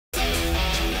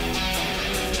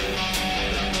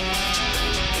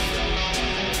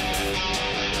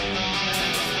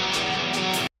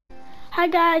Hi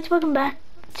guys, welcome back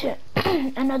to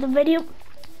another video.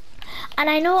 And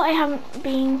I know I haven't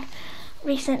been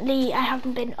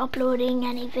uploading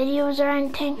any videos or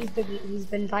anything. He's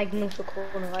been diagnosed with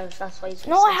coronavirus, that's why he's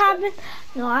No, I haven't.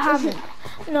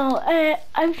 No,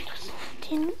 I've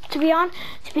to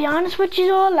be honest with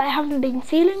you all, I haven't been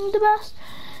feeling the best.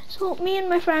 So me and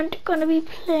my friend are gonna be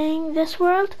playing this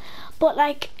world. But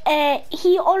like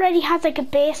he already has like a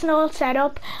base and all set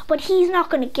up, but he's not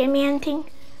gonna give me anything.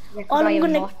 Yeah, all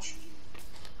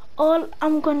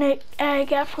I'm gonna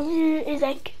get from you is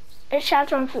like a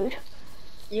shelter and food.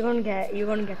 You're gonna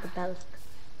get the belt.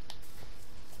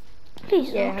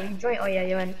 Please. Yeah, don't. have you joined? Oh yeah,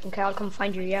 you went. Okay, I'll come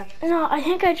find you. Yeah. No, I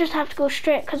think I just have to go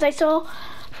straight because I saw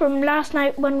from last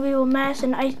night when we were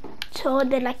messing, I saw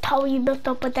the like tower you built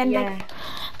up, but then like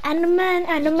and the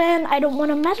man, I don't want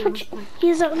to mess with you.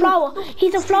 He's a flower.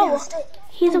 He's a flower.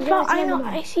 He's a flower. I know.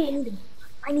 I see.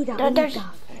 I need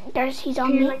that. He's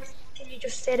on me. Can you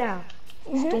just stay there?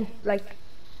 Don't like.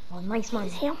 Oh, nice man.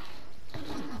 See him?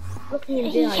 Look me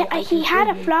in there. He had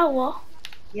a flower.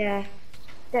 Yeah.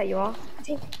 There you are.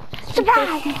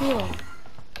 Surprise!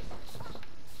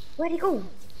 Where'd he go?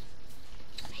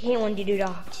 I hate when you do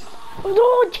that.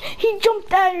 No, he jumped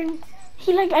down.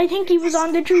 I think he was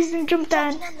on the trees and jumped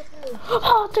down.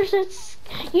 Oh, there's this.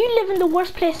 You live in the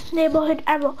worst neighborhood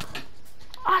ever.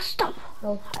 Ah, stop.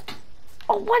 No.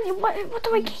 Oh, what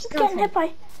do I keep getting hit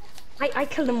by? I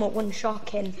killed him with one shot,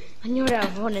 Ken, and you're there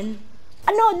running.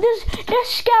 No, this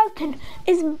skeleton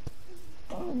is.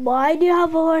 Why do you have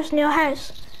a horse in your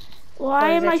house? Why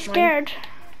am I scared?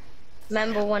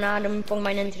 Remember when Adam pulled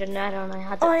mine into the net and I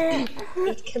had to...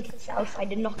 It killed itself. I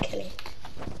did not kill it.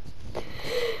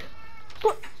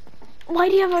 But why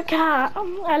do you have a car?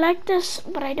 I like this,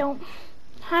 but I don't.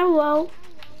 Hello.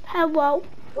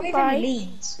 Do I have any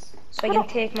leads? So I can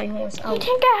take my horse out. You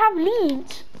think I have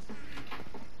leads?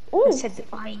 Ooh. I said that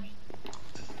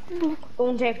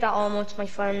don't take that armor to my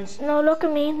friends. No, look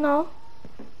at me. No.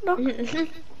 Look. I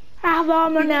have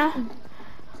armor now.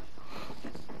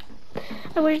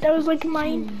 I wish that was like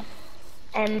mine.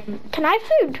 Can I have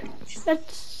food?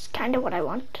 That's kind of what I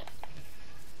want.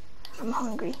 I'm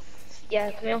hungry.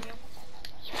 Yeah, come here.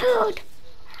 Food.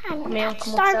 I'm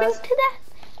starving to death.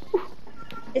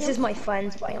 This is my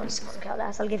friend's but I want to kill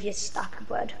that. I'll give you a stack of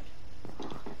bread.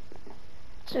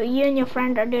 So you and your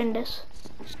friend are doing this?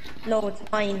 No, it's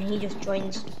mine. He just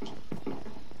joins.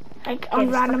 Like on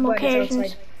random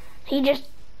occasions. He just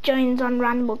joins on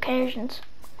random occasions.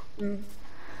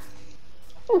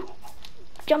 Ooh,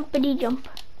 jumpity jump.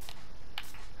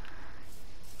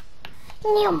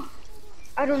 Yum.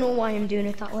 I don't know why I'm doing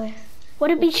it that way.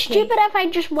 Would it be stupid if I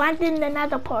just went in the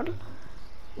nether portal?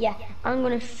 Yeah, I'm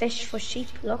gonna fish for sheep.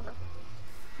 Look.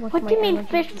 What do you mean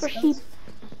fish for sheep?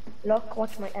 Look,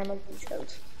 watch my MLB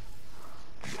skills.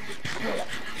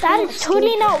 That is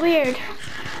totally not weird.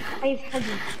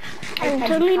 I'm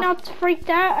totally not freaked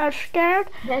out or scared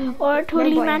or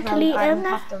totally mentally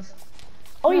ill.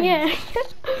 Oh yeah.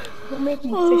 Don't make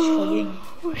me fish for you.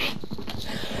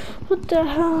 What the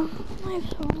hell? I have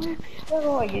some weird people. Where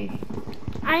are you?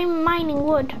 I'm mining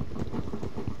wood.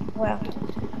 Where?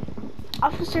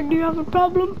 Officer, do you have a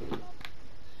problem?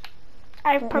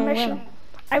 I have permission.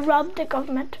 I robbed the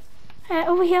government.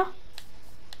 Over here.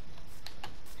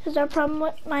 Is there a problem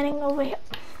with mining over here?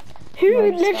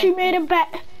 Who literally made a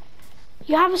bet?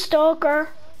 You have a stalker.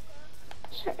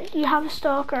 You have a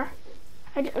stalker.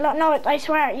 No, I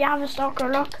swear, you have a stalker,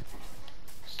 look.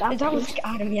 Stop. That was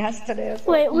Adam yesterday.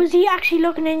 Wait, was he actually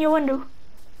looking in your window?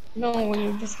 No,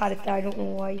 you just had it there, I don't know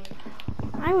why.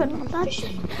 I wouldn't want that.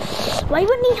 Why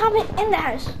wouldn't he have it in the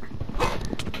house?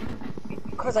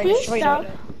 Because I destroyed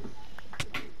it.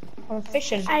 I'm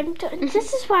fishing.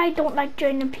 This is why I don't like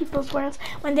joining people's worlds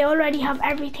when they already have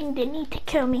everything they need to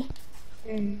kill me.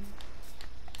 Okay,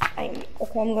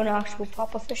 I'm gonna actually go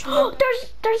pop a fishing.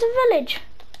 There's a village.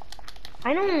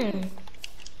 I know. I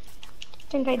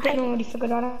think I didn't already figure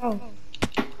that out.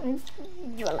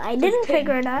 Well, I didn't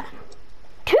figure it out.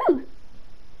 2.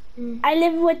 I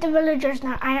live with the villagers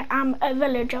now. I am a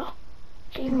villager.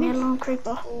 Leave me alone,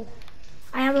 creeper.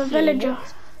 I am a villager.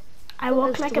 I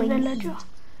walk like a villager.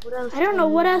 I don't know,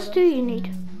 what else do you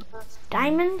need?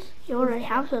 Diamonds? You already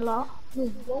have a lot.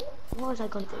 What was I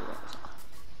going to do?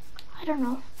 I don't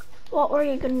know. What were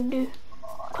you going to do?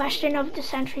 Question of the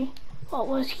century. What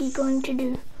was he going to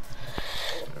do?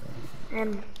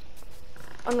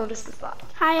 Oh no, this is bad.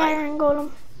 Hi, Iron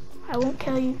Golem. I won't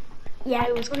kill you. Yeah,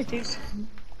 I was going to do something.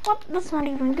 What? That's not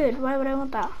even good. Why would I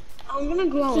want that? I'm going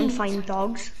to go out and find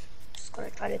dogs. Just going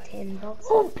to try to tame dogs.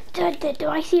 Oh, do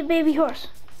I see a baby horse?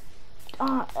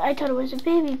 I thought it was a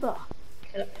baby, but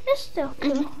it's still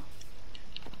cool.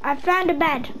 I found a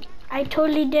bed. I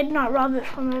totally did not rob it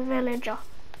from a villager.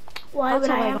 Why would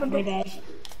I have a bed?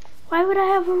 Why would I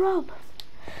have a rob?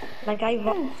 Like I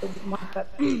robbed my bed.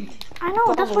 I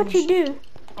know, that's what you do.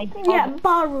 Yeah,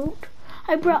 borrowed.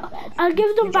 I'll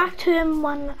give them back to him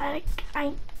when I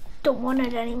don't want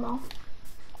it anymore.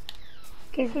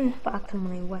 Give him back to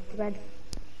my wet bed.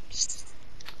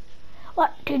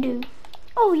 What to do?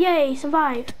 Oh yay,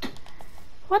 survived.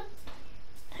 What?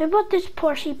 Who brought this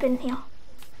poor sheep in here?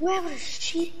 Where are the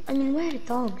sheep? I mean, where are the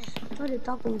dogs? Where are the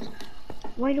doggos?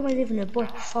 Why do I live in a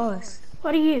bush forest?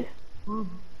 What are you?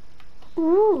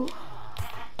 Ooh.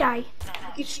 Die.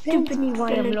 Explain to me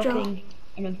why I'm looking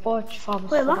in a birch forest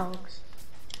for dogs.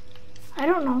 I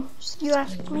don't know. You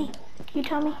asked me. You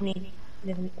tell me. I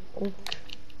live in oak.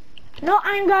 No,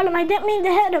 I'm Gollum. I didn't mean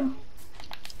to hit him.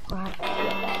 Right.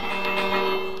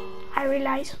 I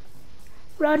realize.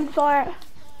 Run for it.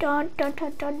 Dun dun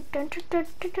dun dun dun dun dun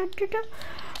dun dun dun dun.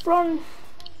 Run.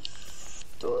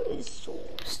 That is so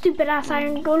stupid ass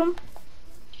iron golem.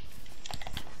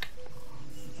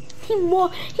 He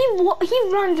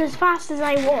runs as fast as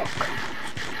I walk.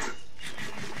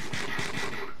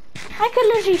 I could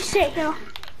literally sit here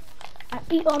and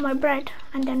eat all my bread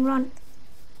and then run.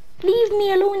 Leave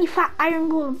me alone, you fat iron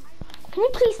golem. Can you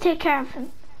please take care of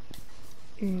him?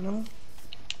 No.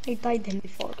 I died him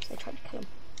before because I tried to kill him.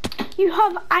 You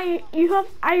have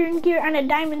iron gear and a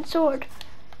diamond sword.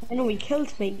 I know, he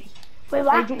killed me. Wait,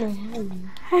 what? I don't know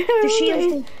how.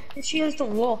 The shields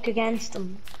don't work against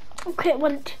him. Okay,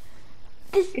 well,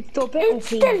 it's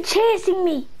still chasing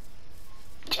me.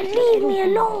 Just leave me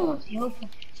alone.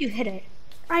 You hit it.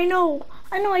 I know,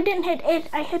 I didn't hit it.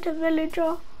 I hit a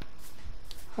villager.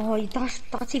 Oh,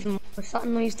 that's even worse. That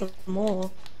annoys them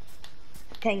more.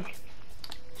 I think.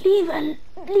 Leave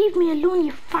me alone,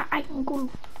 you fat iron golem.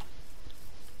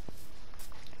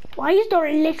 Why is there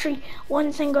literally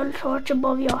one single torch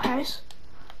above your house?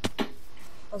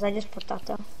 Because I just put that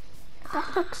down.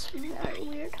 That looks very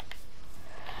weird.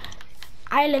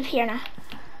 I live here now.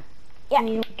 Yeah.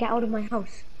 You get out of my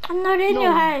house. I'm not in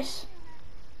your house.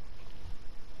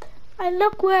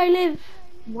 Look where I live.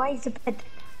 Why is the bed?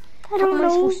 I don't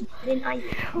know.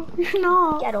 You're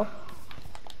not. Get up.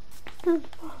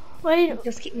 Wait.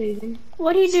 Just keep moving.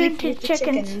 What are you doing to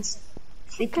chickens?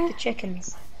 Sleep with the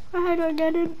chickens. How do I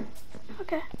get in?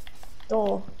 Okay.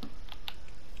 Door.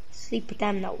 Sleep with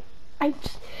them now. I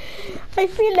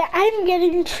feel that I'm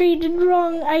getting treated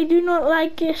wrong. I do not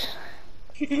like it.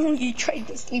 No, you tried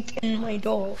to sleep in my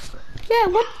door. Yeah,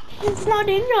 what? It's not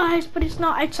in your house, but it's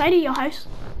not outside of your house.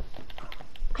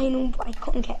 I know, but I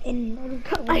couldn't get in.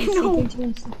 I know.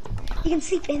 You can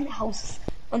sleep in the house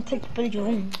until you build your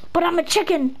own. But I'm a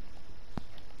chicken.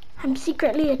 I'm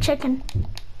secretly a chicken.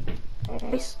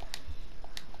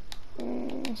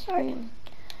 Sorry.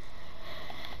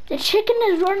 The chicken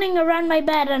is running around my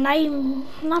bed and I'm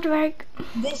not very...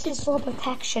 This is for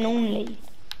protection only.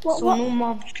 What? No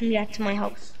mobs can get to my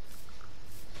house.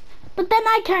 But then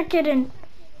I can't get in.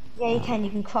 Yeah, you can.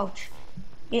 You can crouch.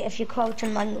 Yeah, if you crouch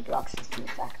on magnet blocks, it's in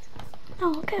effect.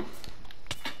 Oh, okay.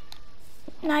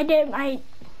 No, I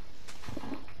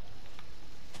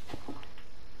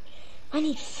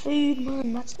need food,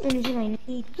 man. That's the only thing I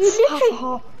need. You literally...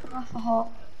 Half a heart.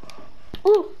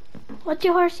 Ooh, what's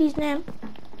your horsey's name?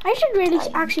 I should really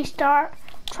actually start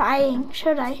trying,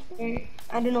 should I?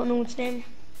 I do not know its name.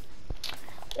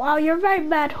 Wow, you're a very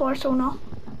bad horse owner.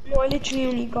 No, I literally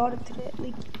only got it today.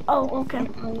 Like, oh, okay.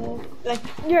 Like,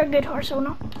 you're a good horse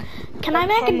owner. Can I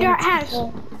make a dirt house?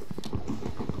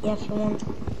 Yeah, if you want.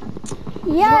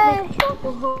 Yeah.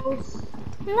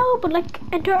 No, but like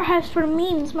a dirt house for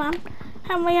memes, man.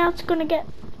 How am I else gonna get?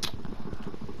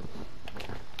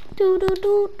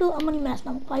 I'm only messing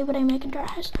up. Why would I make a dirt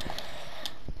house?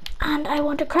 And I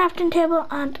want a crafting table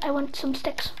and I want some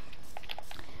sticks.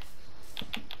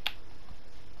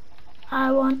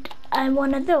 I want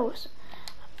one of those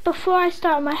before I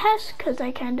start my house, because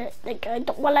I kind of like I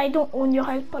don't own your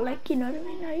house, but like, you know what I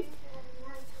mean, right?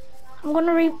 I'm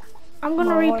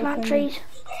gonna replant trees.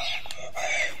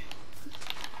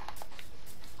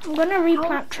 I'm gonna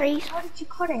replant trees. How did you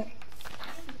cut it?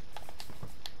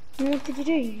 What did you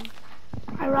do?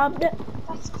 I robbed it.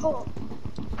 That's cool.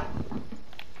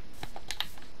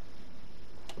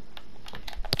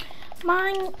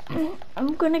 Mine.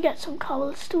 I'm gonna get some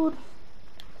cobblestone.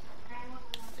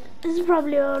 This is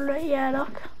probably all right. Yeah,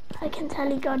 look. I can tell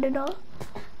he got it all.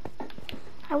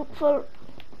 I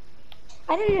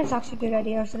think that's actually a good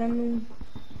idea. So then,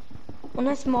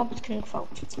 unless mobs can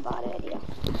crouch, it's a bad idea.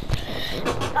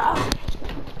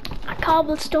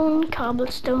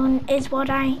 Cobblestone is what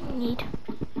I need.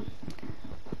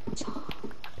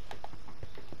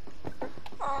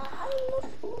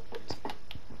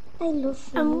 love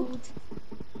food.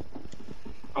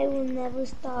 I will never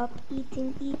stop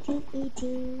eating.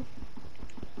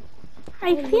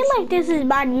 I feel like this is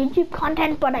bad YouTube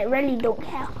content, but I really don't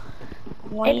care.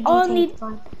 Why do you think it's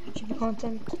bad YouTube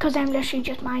content? Because I'm literally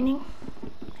just mining.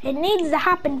 It needs to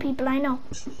happen, people. I know.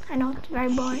 It's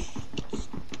very boring.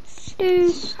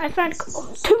 Dude, I found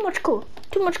too much coal.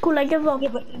 Too much coal. I give up. Yeah,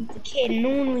 but as a kid, no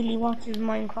one really watches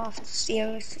Minecraft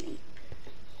seriously.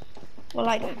 Well,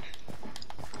 I don't.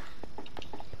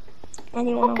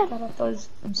 Anyone else that does,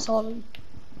 I'm sorry.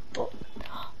 But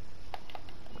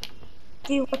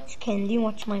do you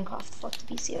watch Minecraft for to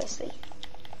be seriously?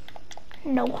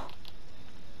 No.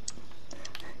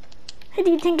 Who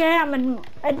do you think I am?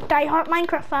 A die-hard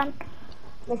Minecraft fan.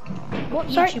 Like, what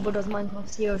YouTuber does Minecraft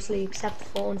seriously except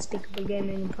for unspeakable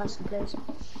gaming and impressive plays?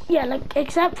 Yeah, like,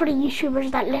 except for the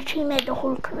YouTubers that literally made their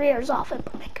whole careers off it,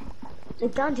 but like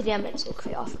Dante Dan makes a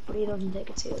career off it, but he doesn't take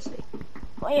it seriously.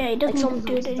 Well, yeah, he doesn't like, even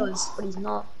do it anymore. He does, but he's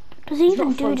not. Does he even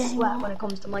not do full it sweat anymore? when it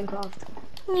comes to Minecraft.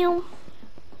 No.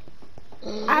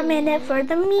 I'm in it for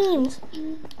the memes.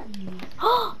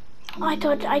 Oh, I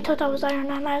thought that was Iron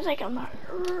Man. I was like,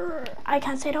 I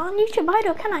can't say that on YouTube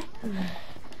either, can I?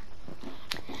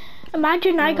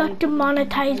 Imagine I got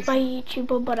demonetized by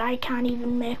YouTuber, but I can't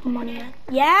even make money.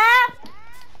 Yeah.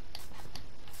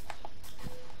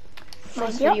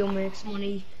 First video makes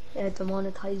money,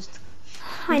 demonetized.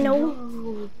 I know.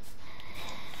 No.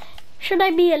 Should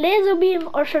I be a laser beam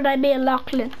or should I be a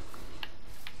Lachlan?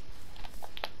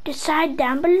 Decide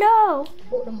down below.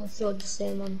 Both of them are still the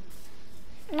same one.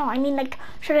 No, I mean like,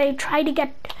 should I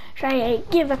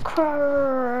give a crap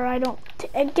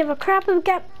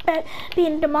about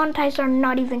being demonetized or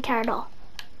not even care at all?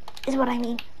 Is what I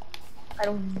mean. I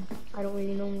don't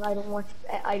really know. I don't watch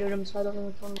either of them, so I don't know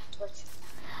which one to watch.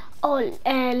 Oh,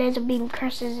 Laser Beam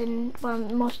curses in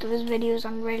most of his videos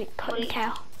on really couldn't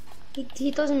care.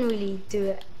 He doesn't really do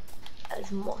it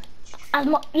as much.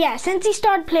 Yeah, since he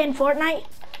started playing Fortnite.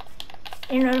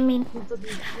 You know what I mean?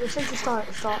 Since he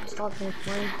started playing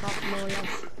Minecraft more or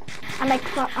less. I like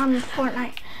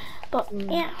Fortnite, but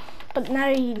yeah, but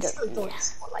now he does.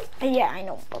 Yeah, I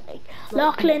know, but like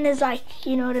Lachlan is like,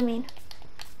 you know what I mean?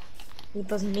 He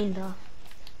doesn't mean that.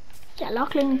 Yeah,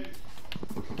 Lachlan.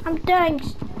 I'm dying.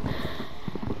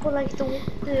 But like the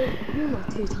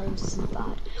 2 times isn't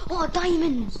bad. Oh,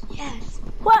 diamonds! Yes.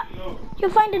 What? You're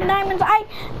finding diamonds? I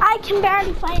can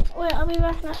barely find. Wait, I'll be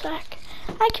back in a sec.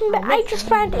 I just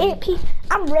found 8p.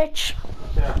 I'm rich.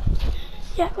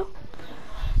 Yeah.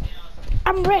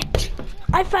 I'm rich.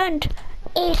 I found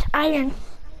 8 iron.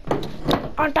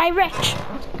 Aren't I rich?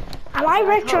 Am I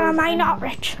rich or am I not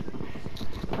rich?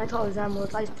 I thought it was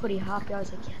emerald. I was pretty happy. I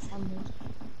was like, yes, emerald.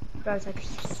 But I was like,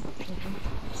 yes.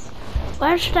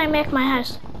 Where should I make my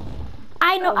house?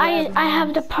 I know. I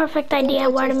have the perfect idea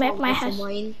where to make my house.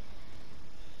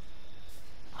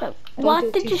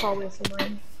 What did you?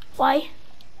 Why?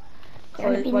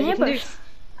 Gonna be neighbors.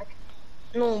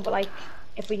 No, but like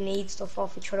if we need stuff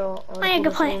off each other.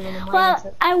 Good point.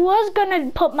 Well, I was gonna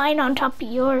put mine on top of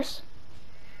yours.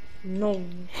 No,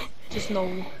 just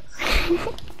no.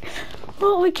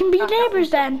 Well, we can be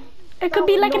neighbors then. It could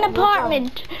be like an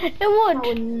apartment. It would.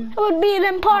 It would be an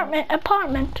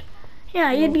apartment.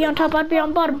 Yeah, you'd be on top, I'd be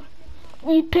on bottom.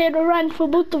 You'd pay the rent for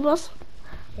both of us.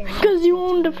 Because you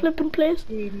own the flipping place.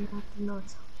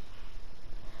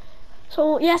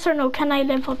 So, yes or no, can I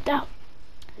live up there?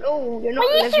 No, you're not.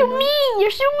 You're so mean.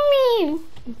 You're so mean.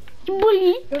 You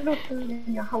bully. You're not building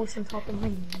your house on top of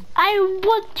mine. I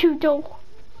want to, though.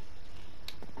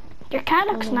 Your cat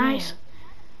looks nice.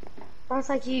 That's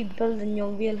like you building your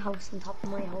real house on top of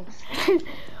my house.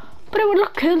 But it would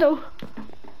look cool, though.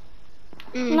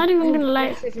 I'm not even gonna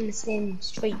lie. We live in the same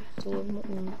street, so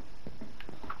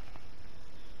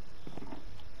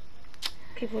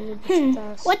people would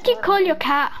What do you call your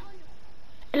cat?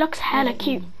 It looks hella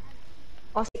cute.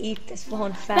 I'll eat this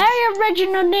one fast. Very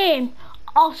original name,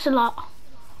 Ocelot.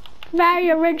 Very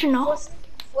original. First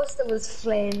it was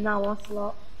Flame, now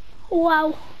Ocelot.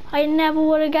 Wow, I never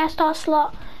would have guessed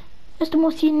Ocelot. It's the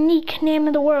most unique name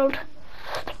in the world.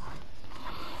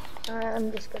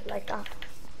 I'm just good like that.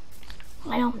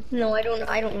 I know. No, I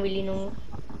don't really know.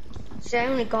 See, I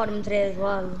only got him today as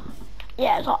well.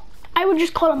 Yeah, so I would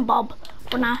just call him Bob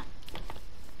for now.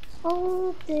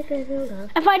 Oh,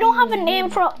 if I don't have a name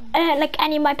for like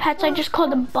any of my pets, I just call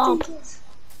them Bob.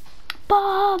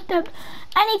 Bob.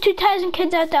 Any 2000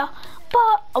 kids out there?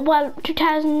 Bob. Well,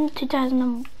 2000 to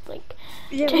like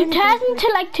 2000 to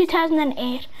like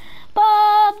 2008.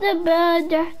 Bob the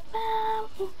Builder.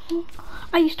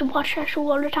 I used to watch that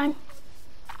show all the time.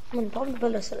 I mean, Bob the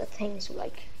Builder sort of things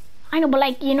like. I know, but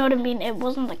like, you know what I mean? It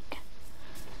wasn't like.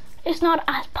 It's not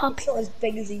as popular. It's not as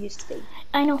big as it used to be.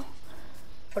 I know.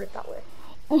 Put it that way.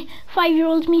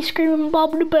 5-year-olds me screaming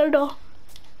Bob the Builder.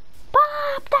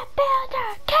 Bob the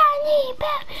Builder, can he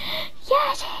build?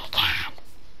 Yes, he can.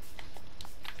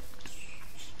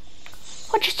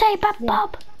 What'd you say about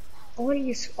Bob? All you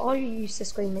used to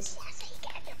scream is yes, he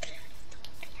can.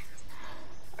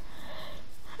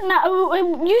 No,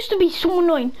 it used to be so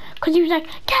annoying because he was like,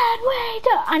 can't wait,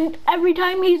 and every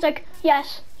time he's like,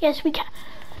 yes, we can.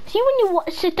 See, when you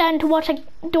sit down to watch like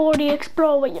Dora the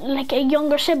Explorer with like a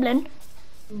younger sibling,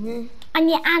 and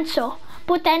you answer,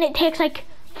 but then it takes like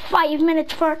 5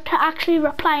 minutes for it to actually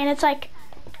reply, and it's like,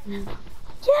 yeah,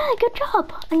 good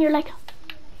job, and you're like,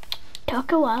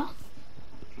 took a while.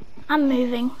 I'm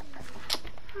moving.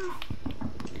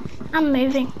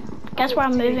 Guess where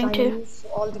I'm moving to?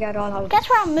 Guess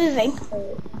where I'm moving?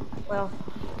 Well.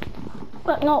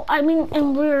 But no, I mean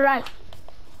in real life.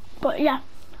 But yeah.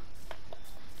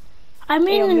 I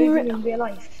mean in real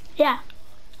life? Yeah.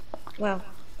 Well.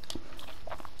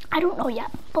 I don't know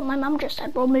yet, but my mum just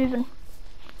said we're moving.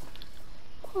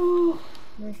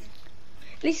 Nice.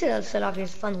 At least it'll still have your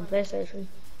fun on PlayStation.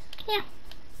 Yeah.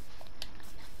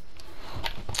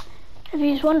 If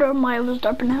you was wondering why I was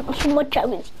derping out so much, I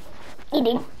was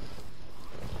eating.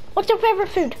 What's your favorite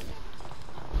food?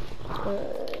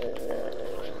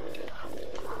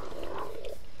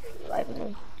 I don't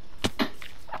know.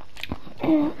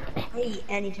 I eat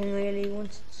anything really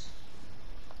once.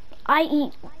 I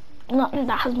eat nothing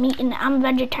that has meat in it. I'm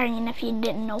vegetarian if you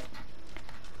didn't know.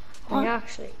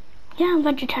 Actually? Yeah, I'm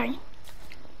vegetarian.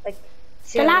 Like,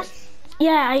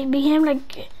 I became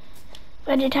like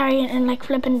vegetarian in like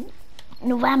flipping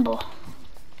November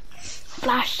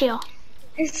last year.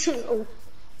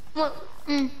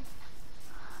 I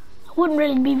wouldn't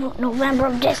really be November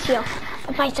of this year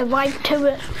if I survived to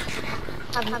it.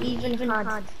 Have you even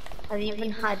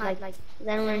had like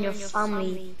anyone in your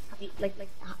family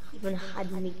even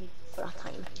had meat for that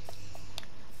time?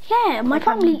 Yeah, my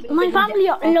family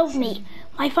love me.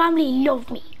 My family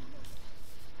love me.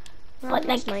 But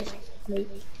like, nice.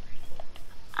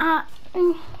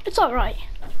 it's alright.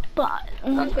 But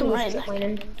nothing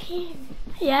really.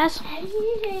 Yes. How do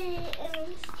you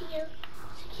steal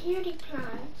security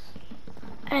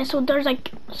plans? So there's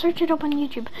like, search it up on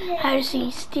YouTube. How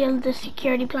to steal the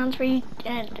security plans for you,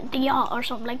 the yacht or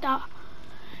something like that.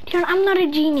 I'm not a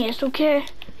genius, okay?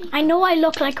 I know I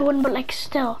look like one, but like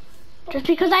still. Just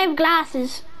because I have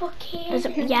glasses. But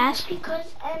yes.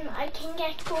 Because I can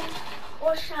get gold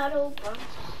or shadow bronze.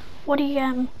 What do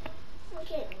you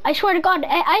Okay. I swear to God,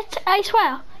 I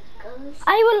swear.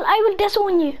 I will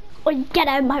disown you. Or get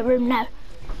out of my room now.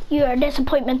 You are a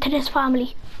disappointment to this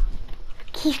family.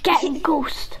 He's getting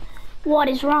ghost. What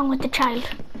is wrong with the child?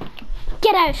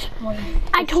 Get out.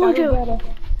 I told you.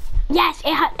 Yes,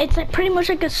 it's like pretty much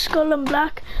like a skull and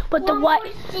black, but the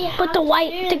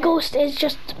white ghost is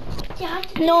just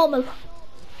normal.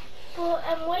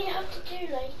 But what do you have to do,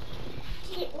 like?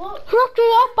 Look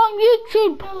it up on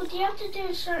YouTube. No, do you have to do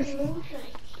a certain mode,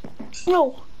 like?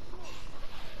 No.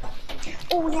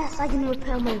 Oh yes, I can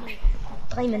repair my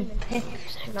diamond pick.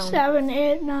 7,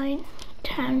 8, 9,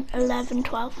 10, 11,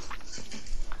 12.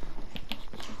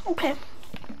 Okay.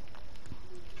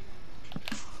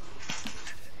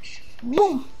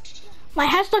 Boom. My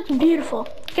house looks beautiful.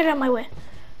 Get out of my way.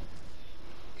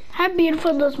 How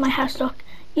beautiful does my house look?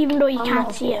 Even though you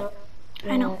can't see it.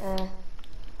 I know.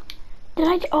 Did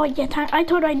I? Oh yeah, I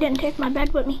thought I didn't take my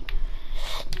bed with me.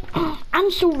 I'm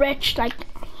so rich, like.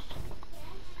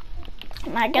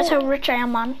 I guess how rich I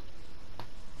am, man.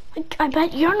 I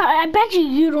bet you're not. I bet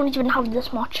you don't even have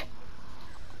this much.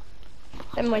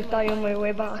 I might die on my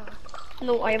way back.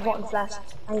 No, I have ones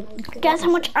left. Guess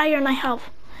how much iron I have.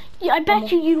 Yeah, I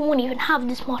bet you don't even have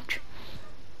this much.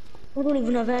 I don't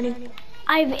even have any.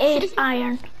 I have 8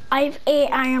 iron. I have 8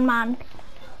 iron, man.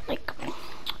 Like,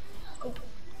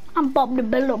 I'm Bob the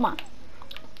Builder, man.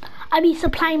 I be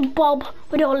supplying Bob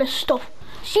with all this stuff.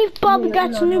 See if Bob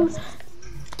gets new.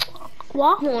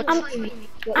 What? No,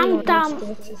 I'm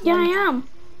damn. Yeah, I am.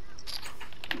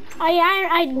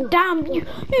 I damn you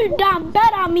damn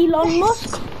bet on me, Elon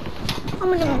Musk.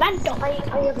 I'm an inventor.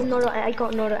 I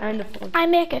got another enderpearl. I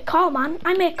make a car, man.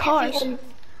 I make cars.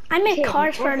 I make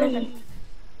cars for a living.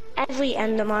 Every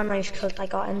enderman I've killed, I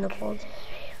got enderpearls.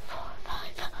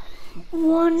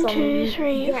 1, 2,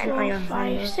 3, 4,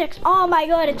 5, 6. Oh my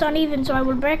God, it's uneven, so I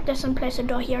will break this and place a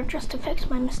door here just to fix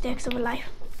my mistakes of life.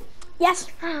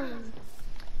 Yes.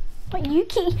 But you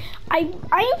keep. I'm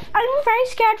very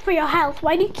scared for your health.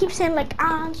 Why do you keep saying like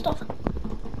and stuff?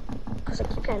 Because I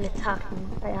keep getting attacked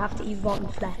and I have to eat rotten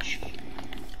flesh.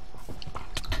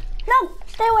 No,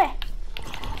 stay away.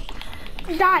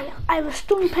 die. I have a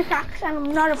stone pickaxe and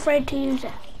I'm not afraid to use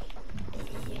it.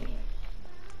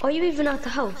 Are you even at the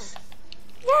house?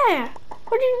 Yeah.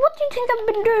 What do you think I've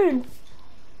been doing?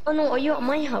 Oh no, are you at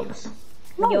my house?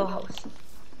 No. Your house.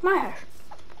 My house.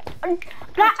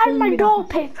 That and my dog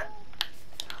pick.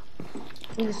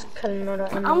 I'm just killing another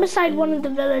enemy. I'm beside one of the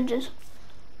villages,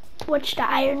 which the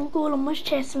iron golem was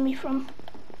chasing me from.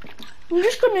 I'm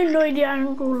just gonna annoy the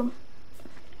iron golem.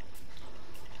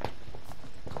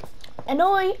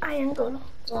 Annoy iron golem.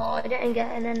 Oh, I didn't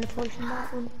get an end punch in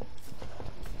that one.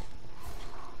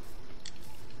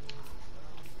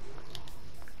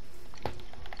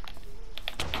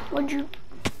 Would you?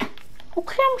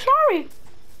 Okay, I'm sorry.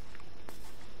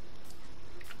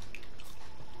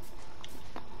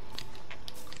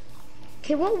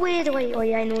 Okay, what way do I? Oh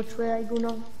yeah, I know which way I go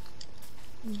now.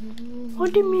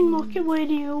 What do you mean, what way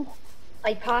do you?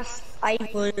 I passed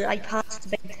the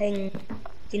big thing.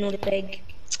 Do you know the big?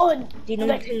 Oh, do you know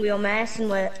the thing we were messing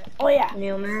with? Oh yeah.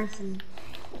 We were messing.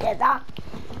 Yeah, that.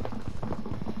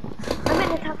 I'm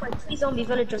gonna attack like 3 zombie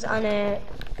villagers and a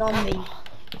zombie.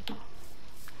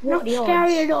 Not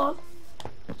scary at all.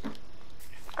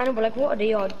 I know, but like, what are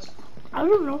the odds? I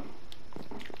don't know.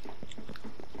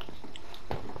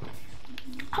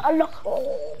 Oh,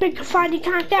 look, big Friday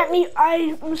can't get me.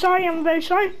 I'm sorry, I'm very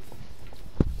sorry.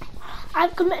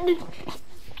 I've committed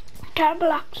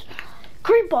terrible acts.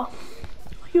 Creeper,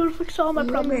 you'll fix all my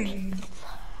problems.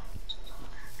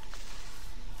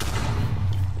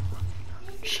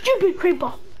 Stupid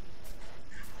creeper.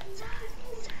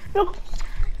 Look,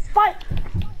 fight.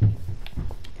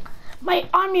 My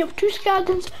army of 2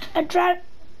 skeletons, a dragon.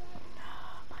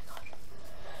 Oh my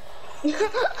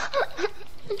god.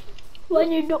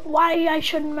 When you don't, why I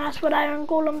shouldn't mess with iron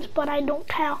golems, but I don't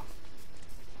care.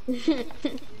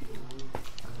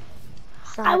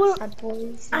 I will. Sad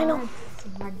boy, sad, I know.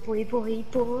 Sad boy.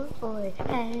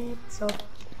 Heads up.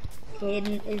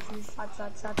 Kid is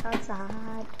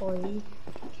sad boy.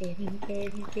 Kid.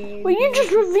 Well, you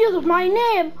just revealed my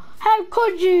name. How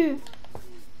could you?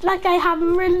 Like I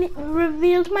haven't really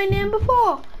revealed my name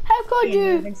before. How could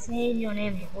you? I've been saying your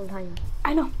name the whole time.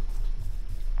 I know.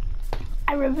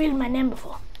 I revealed my name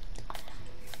before.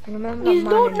 I remember You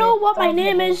don't know what my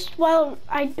name is. Well,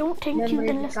 I don't think you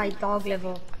can listen. Like dog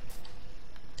liver.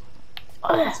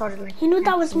 You know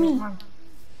that was me.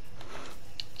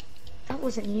 That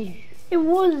wasn't you. It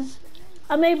was.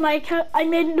 I made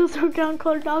another account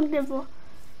called Dog Liver.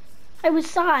 I was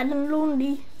sad and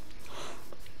lonely.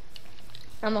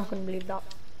 I'm not gonna believe that.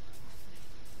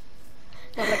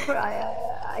 But like,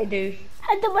 I do.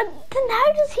 And then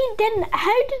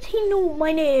how did he know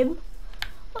my name?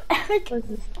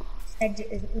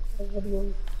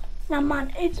 Nah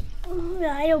man, it's,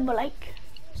 I know, but like,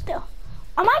 still.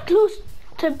 Am I close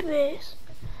to base?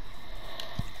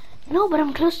 No, but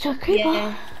I'm close to a creeper.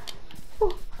 Yeah.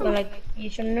 Oh, But like, you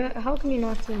should know, how can you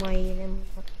not see my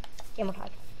gamer tag?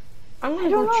 I'm gonna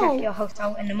don't go know. check your house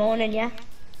out in the morning, yeah?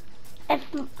 If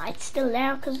it's still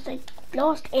there, because I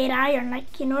lost 8 iron,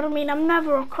 like, you know what I mean? I'm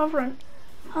never recovering.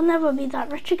 I'll never be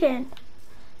that rich again.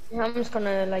 Yeah, I'm just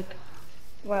gonna like,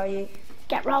 where are you?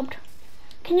 Get robbed.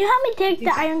 Can you help me take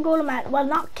the iron golem out? Well,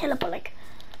 not kill it, but like,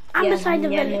 I'm beside the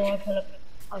village. No,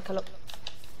 I'll kill it.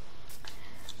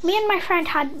 Me and my friend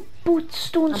had both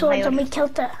stone swords and we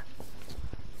killed it.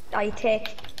 I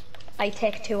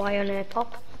take 2 iron in a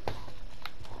top.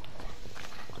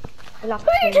 Who do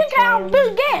you think I am,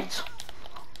 Bill Gates?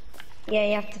 Yeah,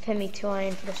 you have to pay me 2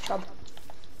 iron for this job.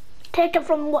 Take it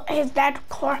from his dead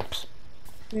corpse.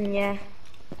 Yeah.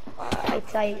 I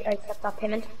accept that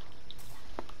payment.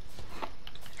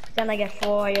 Then I get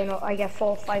 4 iron, or I get 4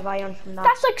 or 5 iron from that.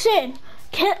 That's like saying,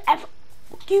 if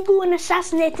you go and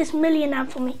assassinate this millionaire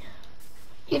for me,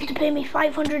 you have to pay me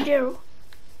 500 euro.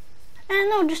 And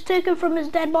no, just take it from his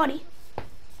dead body.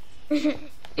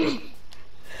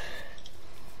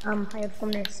 I'm hired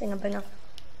from this singer-binger.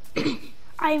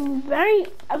 I'm very,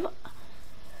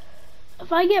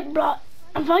 if I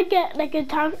get like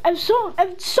attacked, if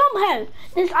somehow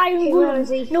this iron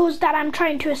golem knows that I'm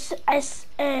trying to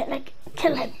like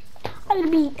kill him, I'll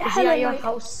be Is he at your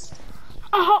house?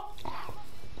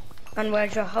 And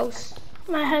where's your house?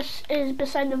 My house is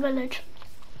beside the village.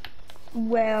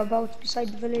 Whereabouts beside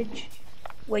the village?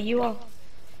 Where you are?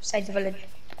 Beside the village?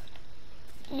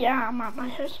 Yeah, I'm at my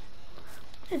house.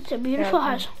 It's a beautiful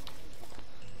house.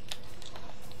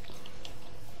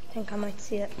 I think I might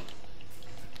see it.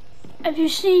 If you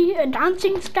see a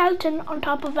dancing skeleton on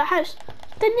top of a house,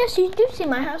 then yes, you do see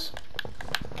my house.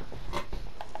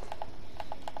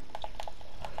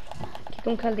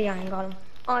 Don't kill the iron golem.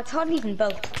 Oh, it's hardly even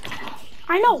built.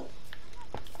 I know.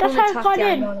 That's how I got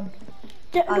in.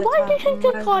 Why do you think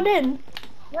they got in?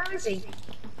 Where is he?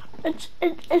 It's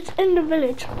in the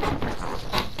village.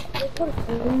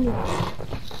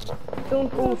 Don't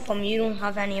go from you don't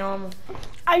have any armor.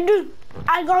 I do.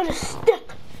 I got a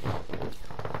stick.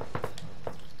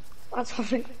 That's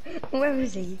funny. Where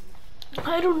is he?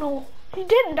 I don't know. He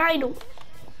didn't die though.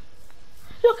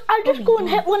 Look, I'll just go and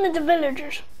hit one of the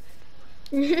villagers.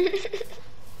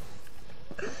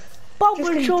 Bob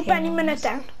will show up any minute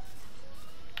then.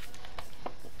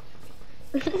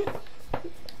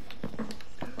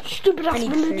 Stupid ass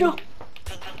villager.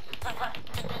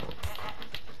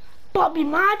 Bob, you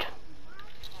mad?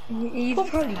 He's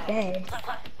probably dead.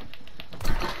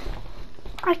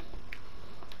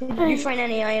 Did you find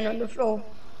any iron on the floor?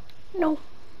 No.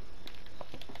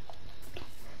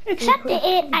 Except the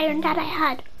 8 iron that I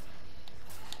had.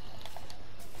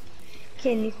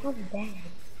 Ken, he's probably dead.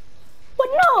 But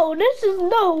no, this is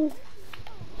no.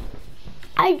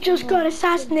 I just got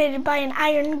assassinated by an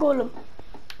iron golem.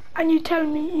 And you tell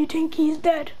me you think he's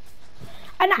dead.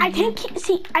 And I think,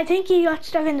 I think he got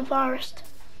stuck in the forest.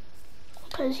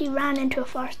 Because he ran into a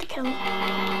forest to kill me.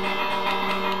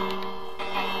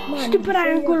 Man, stupid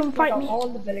iron golem fight me. All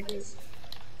the villages.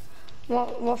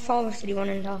 What forest did you run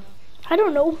into? I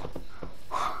don't know.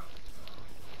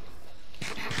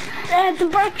 The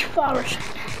birch forest.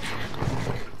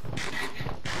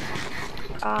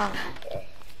 Ah, okay.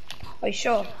 Are you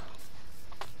sure?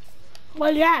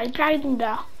 Well, yeah, I died in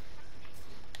there.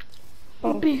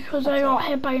 Oh, because I got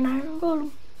hit by an iron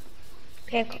golem.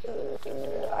 Okay,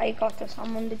 I got this.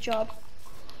 I'm on the job.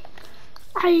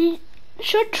 I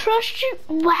should trust you.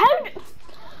 How?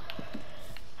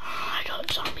 I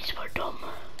thought zombies were dumb.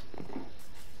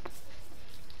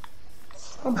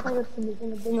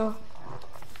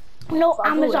 No,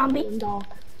 I'm a zombie.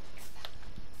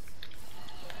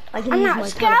 I'm not.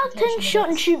 Skeletons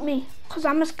shouldn't shoot me, because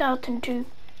I'm a skeleton too.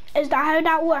 Is that how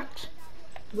that works?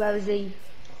 Where is he?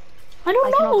 I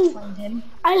don't know. Find him.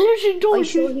 I literally told you.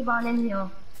 Sure he ran in here?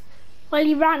 Well,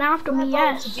 he ran after me, yes.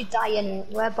 Whereabouts did you die in it?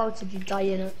 Whereabouts did you die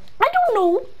in it? I don't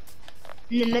know.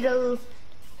 In the middle?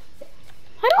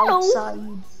 I don't outside.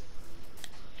 know.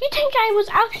 You think I was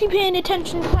actually paying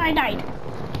attention when I died?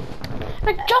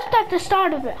 Like, just at the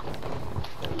start of it.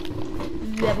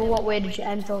 Yeah, but what way did you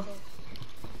enter?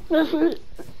 I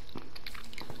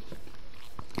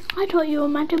thought you were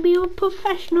meant to be a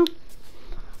professional.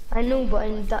 I know,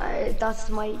 but that's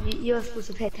my. You're supposed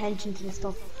to pay attention to the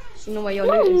stuff. So you know where you're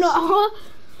looking. No.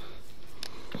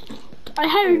 I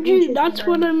heard you. That's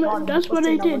what I'm. That's what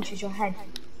I did. Your head.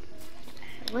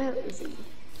 Where is he?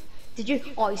 Did you?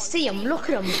 Oh, I see him. Look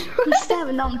at him. He's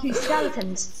staring down two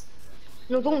skeletons.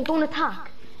 No, don't attack.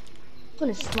 I'm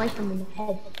gonna snipe him in the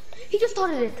head. He just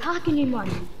started attacking you,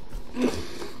 man.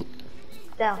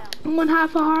 There. I'm on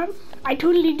half a heart. I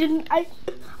totally didn't. I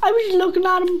was looking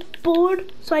at him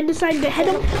bored, so I decided to hit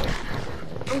him.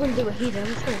 I'm gonna do what he did. I'm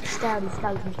just gonna stare these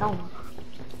skeletons down.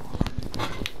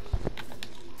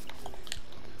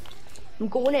 I'm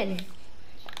going in,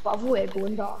 but avoid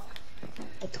going dark.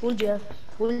 I told you I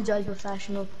was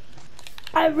professional.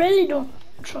 I really don't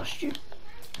trust you.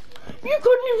 You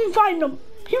couldn't even find him.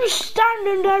 He was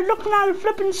standing there looking at a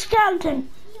flipping skeleton.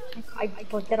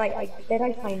 But did I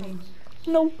find him?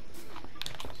 No.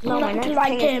 No, not my until next I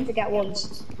thing came. is to get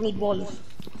wolves. I need wolves.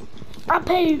 I'll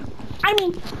pay you. I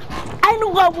mean, I know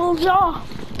what wolves are.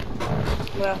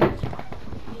 Well,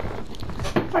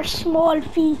 For a small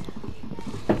fee.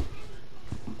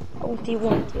 what do you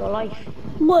want? Your life?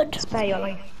 Wood. Spare your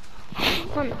life.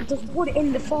 Man, there's wood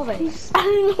in the forest.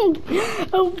 I know.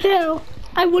 Okay.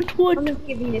 I want wood. I'm not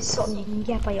giving you something you can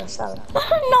get by yourself. No,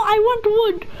 I want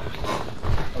wood.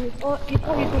 You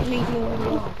probably don't need more than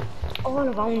that. All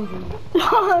around you.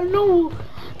 No,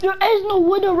 there is no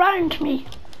wood around me.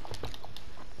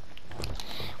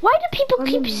 Why do people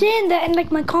keep saying that in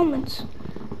like my comments?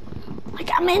 Like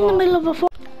I'm in the middle of a forest.